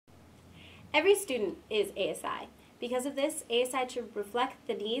Every student is ASI. Because of this, ASI should reflect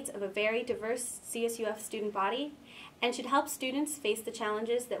the needs of a very diverse CSUF student body and should help students face the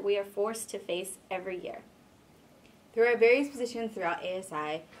challenges that we are forced to face every year. Through our various positions throughout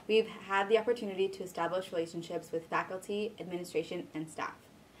ASI, we've had the opportunity to establish relationships with faculty, administration, and staff.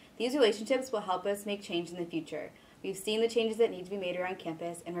 These relationships will help us make change in the future. We've seen the changes that need to be made around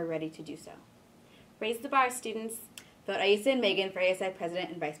campus, and we're ready to do so. Raise the bar, students. Vote Aissa and Megan for ASI President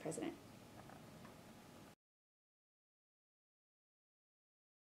and Vice President.